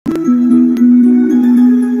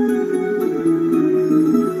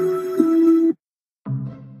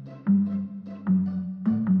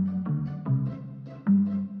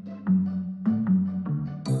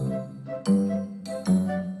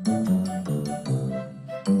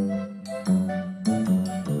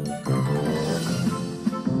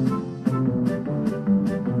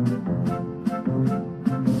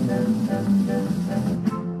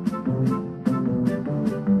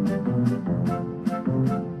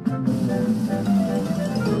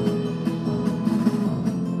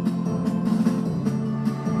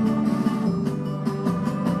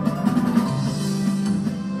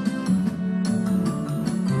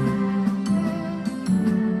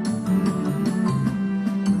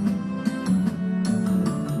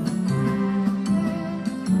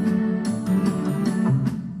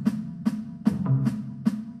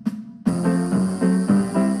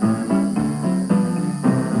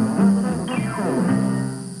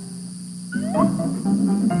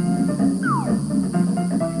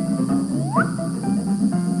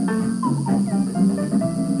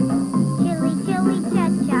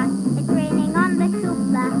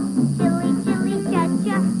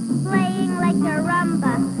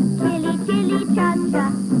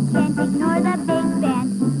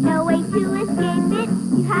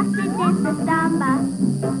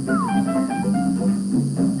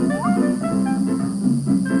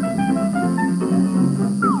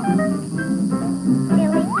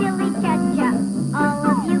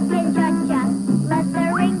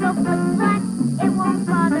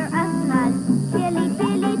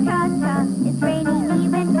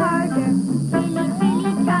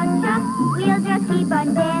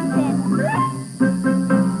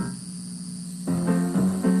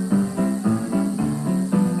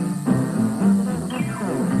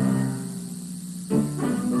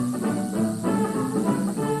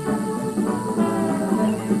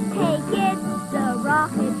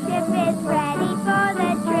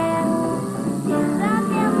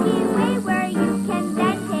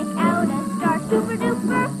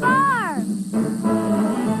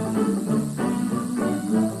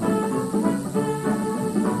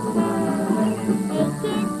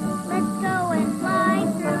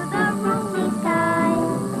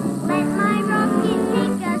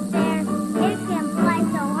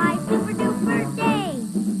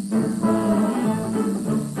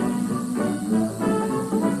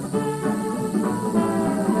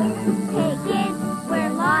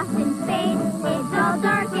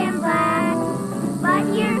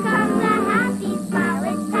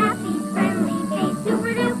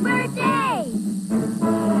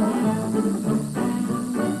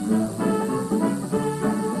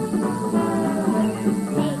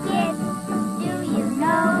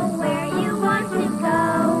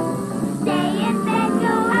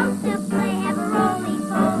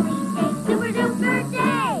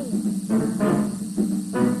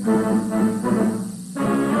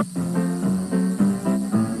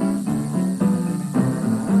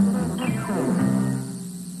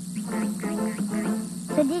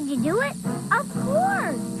do it? Of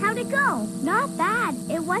course. How'd it go? Not bad.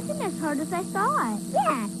 It wasn't as hard as I thought.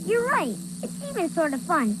 Yeah, you're right. It's even sort of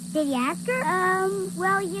fun. Did you ask her?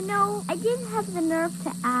 Well, you know, I didn't have the nerve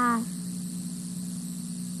to ask.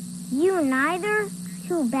 You neither?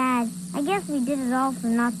 Too bad. I guess we did it all for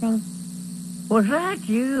nothing. Was that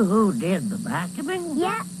you who did the vacuuming?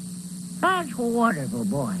 Yeah. That's wonderful,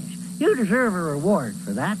 boys. You deserve a reward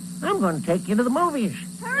for that. I'm going to take you to the movies.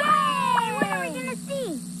 Hooray! What are we going to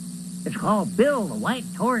see? It's called Bill the White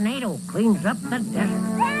Tornado Cleans Up the Desert.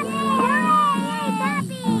 Pappy! Hooray!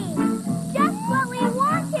 Pappy! Just what we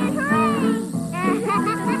wanted! Hooray!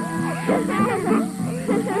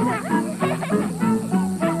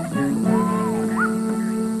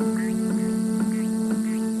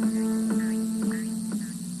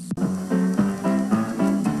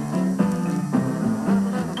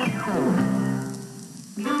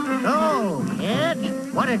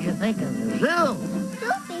 What did you think of the zoo?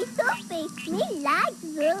 Soupy. Me like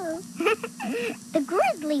zoo. The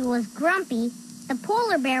grizzly was grumpy. The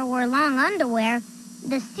polar bear wore long underwear.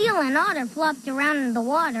 The seal and otter flopped around in the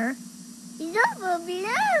water. Super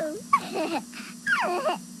blue.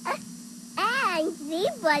 And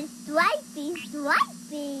zebra stripy.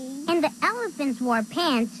 And the elephants wore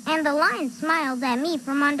pants, and the lion smiled at me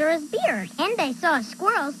from under his beard. And I saw a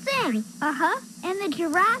squirrel sing. Uh-huh. And the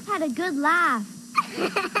giraffe had a good laugh.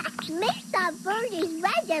 Makes our birdies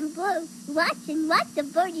red and blue. Watch the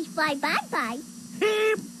birdies fly by.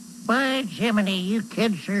 By Jiminy, you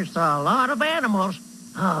kids sure saw a lot of animals.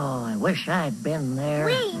 Oh, I wish I'd been there.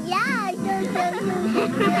 Okie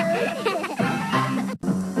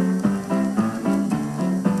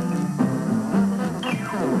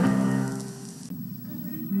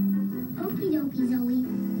dokie, Zoe.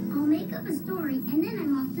 I'll make up a story, and then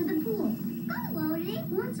I'm off to the pool. Go, Olie.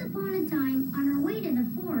 Once upon a time, on her way to the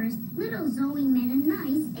forest, little Zoe met a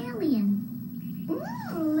nice alien.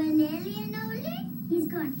 Ooh, an alien, Olie? He's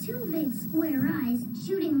got two big square eyes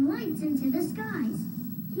shooting lights into the skies.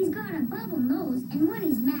 He's got a bubble nose, and when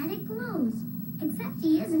he's mad, it glows. Except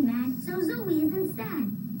he isn't mad, so Zoe isn't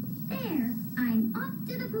sad. There, I'm off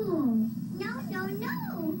to the pool. No.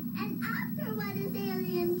 And after, what does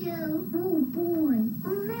alien do? Oh, boy,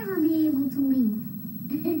 I'll never be able to leave.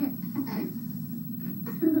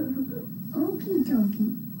 Okie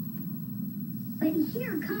dokie. But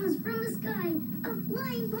here comes from the sky a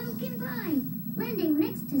flying pumpkin pie, landing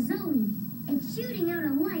next to Zoe. It's shooting out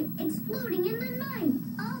a light, exploding in the night.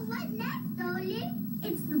 Oh, what next, Olie?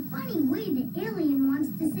 It's the funny way the alien wants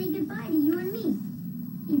to say goodbye to you and me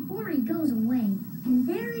before he goes away. And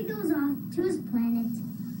there he goes off to his planet.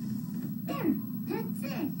 There, that's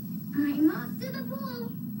it. I'm off to the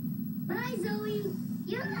pool. Bye, Zoe.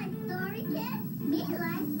 You like story, kid? Me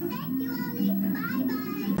like. Thank you, Olie.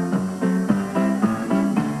 Bye-bye.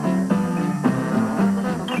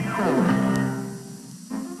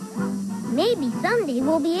 Maybe someday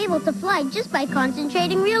we'll be able to fly just by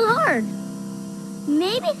concentrating real hard.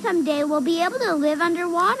 Maybe someday we'll be able to live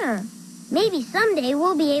underwater. Maybe someday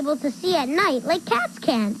we'll be able to see at night like cats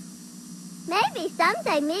can. Maybe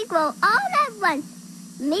someday we grow all at once.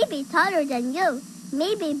 Maybe taller than you.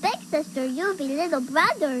 Maybe big sister, you'll be little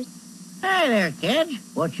brothers. Hey there, kids.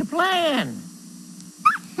 What you playing?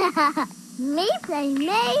 Me play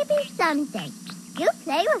maybe someday. You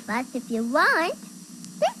play with us if you want.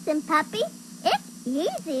 Listen, puppy, it's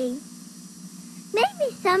easy.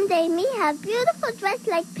 Maybe someday me have beautiful dress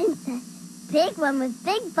like princess. Big one with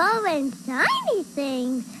big bow and shiny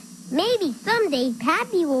things. Maybe someday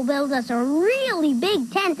Pappy will build us a really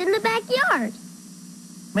big tent in the backyard.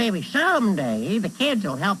 Maybe someday the kids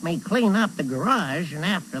will help me clean up the garage, and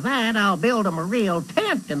after that I'll build them a real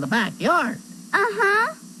tent in the backyard.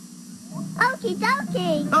 Uh-huh. Okie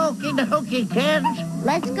dokie. Okie dokie, kids.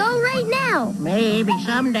 Let's go right now. Maybe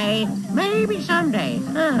someday.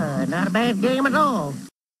 Not a bad game at all.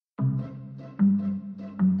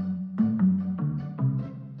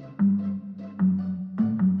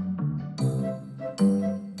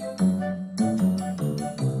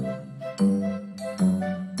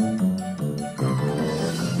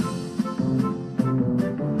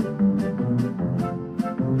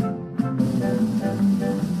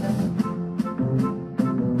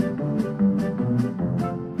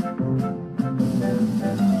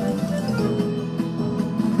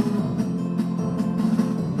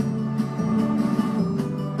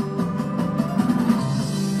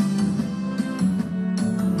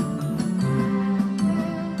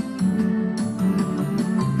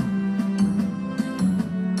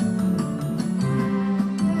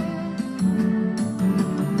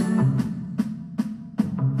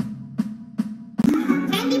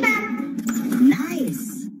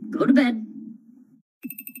 go to bed.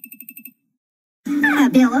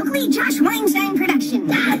 Bill Oakley, Josh Weinstein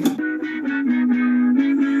production. I'm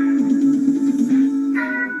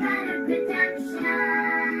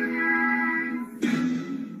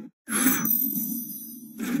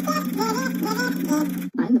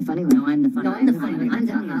the funny one. No, I'm the funny one. I'm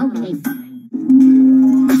the funny one. Okay, fine.